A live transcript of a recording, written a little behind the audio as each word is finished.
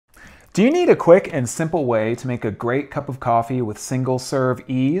Do you need a quick and simple way to make a great cup of coffee with single serve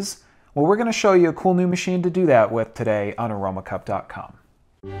ease? Well, we're going to show you a cool new machine to do that with today on Aromacup.com.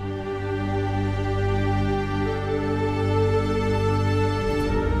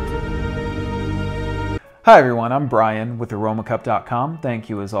 Hi everyone, I'm Brian with Aromacup.com. Thank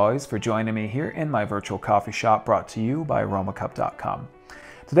you as always for joining me here in my virtual coffee shop brought to you by Aromacup.com.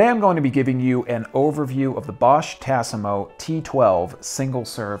 Today I'm going to be giving you an overview of the Bosch Tassimo T12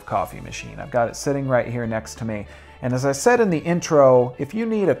 single-serve coffee machine. I've got it sitting right here next to me. And as I said in the intro, if you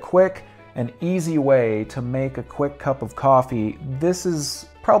need a quick and easy way to make a quick cup of coffee, this is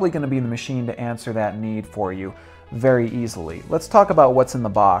probably going to be the machine to answer that need for you very easily. Let's talk about what's in the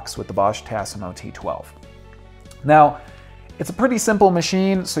box with the Bosch Tassimo T12. Now, it's a pretty simple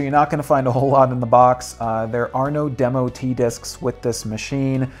machine, so you're not going to find a whole lot in the box. There are no demo T-discs with this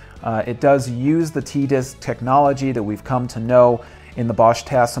machine. It does use the T-disc technology that we've come to know in the Bosch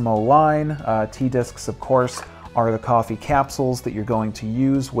Tassimo line. T-discs, of course, are the coffee capsules that you're going to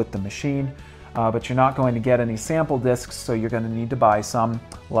use with the machine, but you're not going to get any sample discs, so you're going to need to buy some.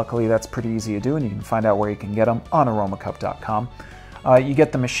 Luckily, that's pretty easy to do, and you can find out where you can get them on Aromacup.com. You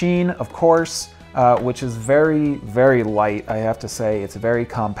get the machine, of course, which is very, very light, I have to say. It's a very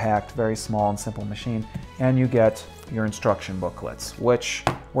compact, very small and simple machine. And you get your instruction booklets, which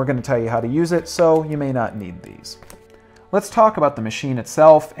we're going to tell you how to use it, so you may not need these. Let's talk about the machine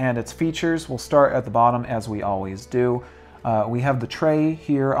itself and its features. We'll start at the bottom as we always do. We have the tray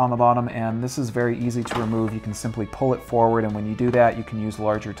here on the bottom, and this is very easy to remove. You can simply pull it forward, and when you do that, you can use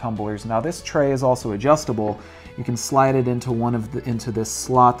larger tumblers. Now, this tray is also adjustable. You can slide it into this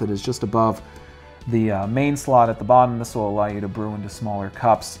slot that is just above the main slot at the bottom. This will allow you to brew into smaller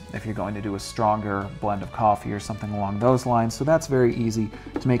cups if you're going to do a stronger blend of coffee or something along those lines. So that's very easy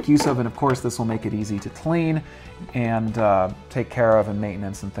to make use of, and of course this will make it easy to clean and take care of and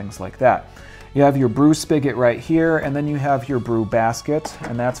maintenance and things like that. You have your brew spigot right here, and then you have your brew basket,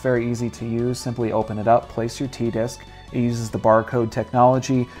 and that's very easy to use. Simply open it up, place your T-disc. It uses the barcode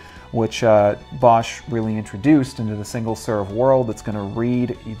technology, which Bosch really introduced into the single-serve world. It's going to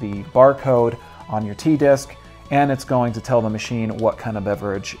read the barcode on your T-disc, and it's going to tell the machine what kind of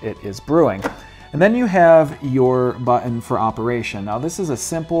beverage it is brewing. And then you have your button for operation. Now, this is a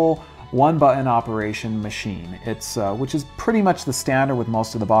simple one-button operation machine. It's which is pretty much the standard with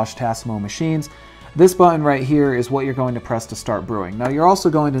most of the Bosch Tassimo machines. This button right here is what you're going to press to start brewing. Now, you're also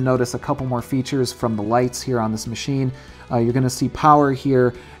going to notice a couple more features from the lights here on this machine. You're going to see power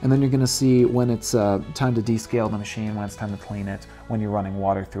here, and then you're going to see when it's time to descale the machine, when it's time to clean it, when you're running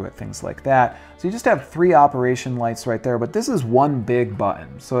water through it, things like that. So you just have 3 operation lights right there, but this is one big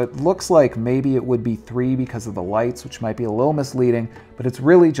button. So it looks like maybe it would be 3 because of the lights, which might be a little misleading, but it's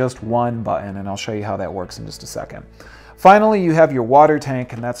really just one button, and I'll show you how that works in just a second. Finally, you have your water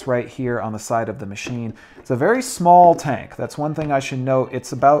tank, and that's right here on the side of the machine. It's a very small tank. That's one thing I should note.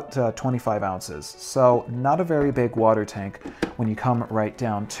 It's about 25 ounces, so not a very big water tank when you come right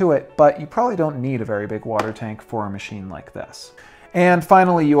down to it, but you probably don't need a very big water tank for a machine like this. And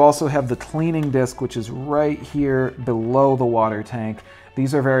finally, you also have the cleaning disc, which is right here below the water tank.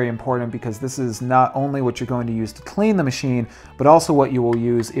 These are very important because this is not only what you're going to use to clean the machine, but also what you will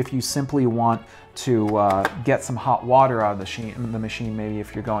use if you simply want to get some hot water out of the machine, maybe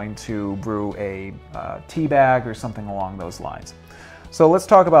if you're going to brew a tea bag or something along those lines. So let's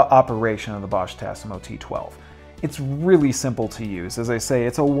talk about operation of the Bosch Tassimo T12. It's really simple to use. As I say,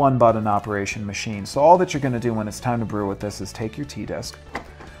 it's a one-button operation machine. So all that you're going to do when it's time to brew with this is take your T-disc,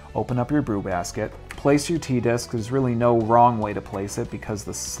 open up your brew basket, place your T-disc. There's really no wrong way to place it because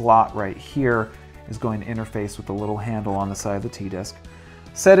the slot right here is going to interface with the little handle on the side of the T-disc.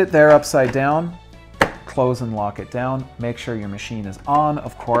 Set it there upside down, close and lock it down. Make sure your machine is on,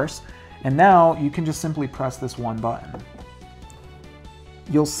 of course. And now you can just simply press this one button.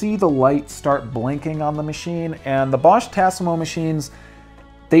 You'll see the light start blinking on the machine, and the Bosch Tassimo machines,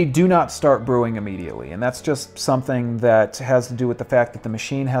 they do not start brewing immediately, and that's just something that has to do with the fact that the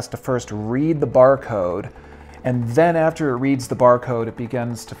machine has to first read the barcode, and then after it reads the barcode, it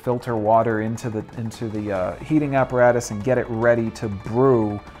begins to filter water into the heating apparatus and get it ready to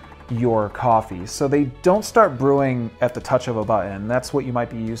brew your coffee. So they don't start brewing at the touch of a button. That's what you might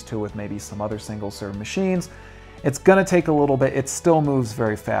be used to with maybe some other single-serve machines. It's gonna take a little bit. It still moves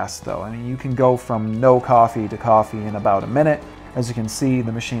very fast though. I mean, you can go from no coffee to coffee in about a minute. As you can see,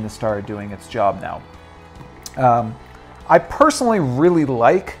 the machine has started doing its job now. I personally really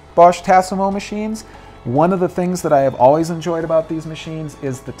like Bosch Tassimo machines. One of the things that I have always enjoyed about these machines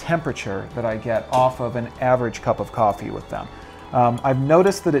is the temperature that I get off of an average cup of coffee with them. I've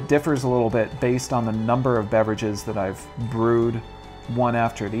noticed that it differs a little bit based on the number of beverages that I've brewed one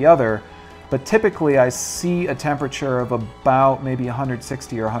after the other. But typically I see a temperature of about maybe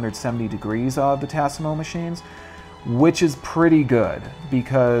 160 or 170 degrees of the Tassimo machines, which is pretty good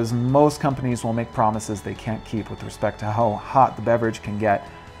because most companies will make promises they can't keep with respect to how hot the beverage can get.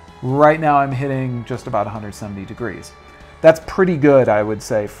 Right now I'm hitting just about 170 degrees. That's pretty good, I would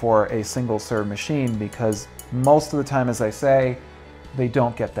say, for a single serve machine because most of the time, as I say, they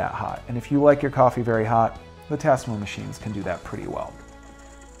don't get that hot. And if you like your coffee very hot, the Tassimo machines can do that pretty well.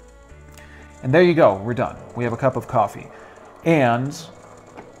 And there you go, we're done. We have a cup of coffee. And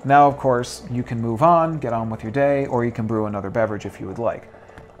now, of course, you can move on, get on with your day, or you can brew another beverage if you would like.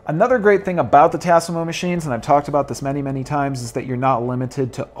 Another great thing about the Tassimo machines, and I've talked about this many, many times, is that you're not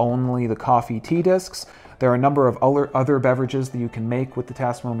limited to only the coffee tea discs. There are a number of other beverages that you can make with the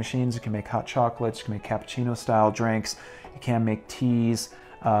Tassimo machines. You can make hot chocolates, you can make cappuccino-style drinks, you can make teas,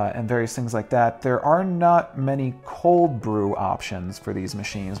 and various things like that. There are not many cold brew options for these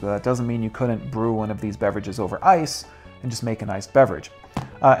machines, but that doesn't mean you couldn't brew one of these beverages over ice and just make an iced beverage.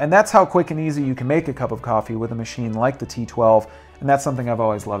 And that's how quick and easy you can make a cup of coffee with a machine like the T12, and that's something I've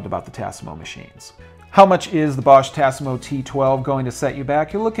always loved about the Tassimo machines. How much is the Bosch Tassimo T12 going to set you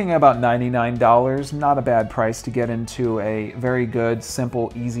back? You're looking at about $99, not a bad price to get into a very good,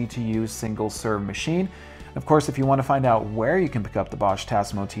 simple, easy to use single serve machine. Of course, if you want to find out where you can pick up the Bosch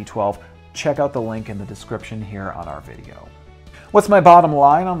Tassimo T12, check out the link in the description here on our video. What's my bottom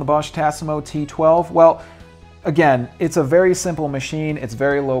line on the Bosch Tassimo T12? Well, again, it's a very simple machine. It's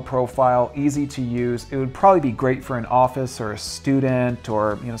very low profile, easy to use. It would probably be great for an office or a student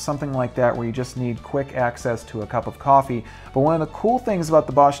or something like that where you just need quick access to a cup of coffee. But one of the cool things about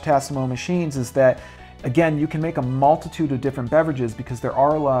the Bosch Tassimo machines is that, again, you can make a multitude of different beverages because there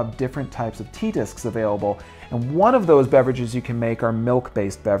are a lot of different types of tea discs available. And one of those beverages you can make are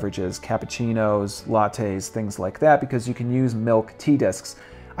milk-based beverages, cappuccinos, lattes, things like that, because you can use milk tea discs.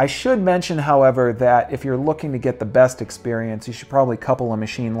 I should mention, however, that if you're looking to get the best experience, you should probably couple a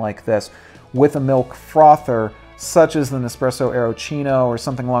machine like this with a milk frother, such as an espresso Aromacup or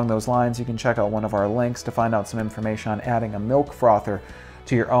something along those lines. You can check out one of our links to find out some information on adding a milk frother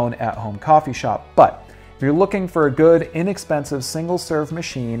to your own at-home coffee shop. But if you're looking for a good, inexpensive, single-serve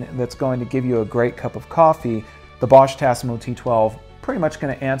machine that's going to give you a great cup of coffee, the Bosch Tassimo T12 pretty much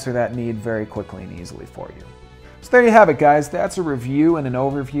going to answer that need very quickly and easily for you. So there you have it, guys. That's a review and an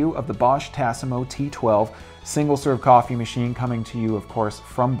overview of the Bosch Tassimo T12 single-serve coffee machine coming to you, of course,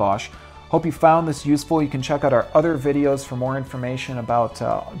 from Bosch. Hope you found this useful. You can check out our other videos for more information about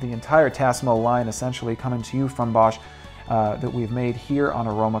the entire Tassimo line, essentially coming to you from Bosch, that we've made here on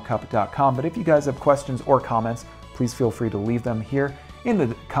Aromacup.com. But if you guys have questions or comments, please feel free to leave them here in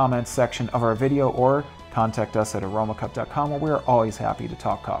the comments section of our video or contact us at Aromacup.com, where we're always happy to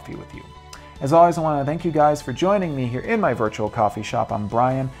talk coffee with you. As always, I want to thank you guys for joining me here in my virtual coffee shop. I'm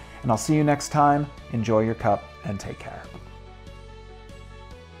Brian, and I'll see you next time. Enjoy your cup and take care.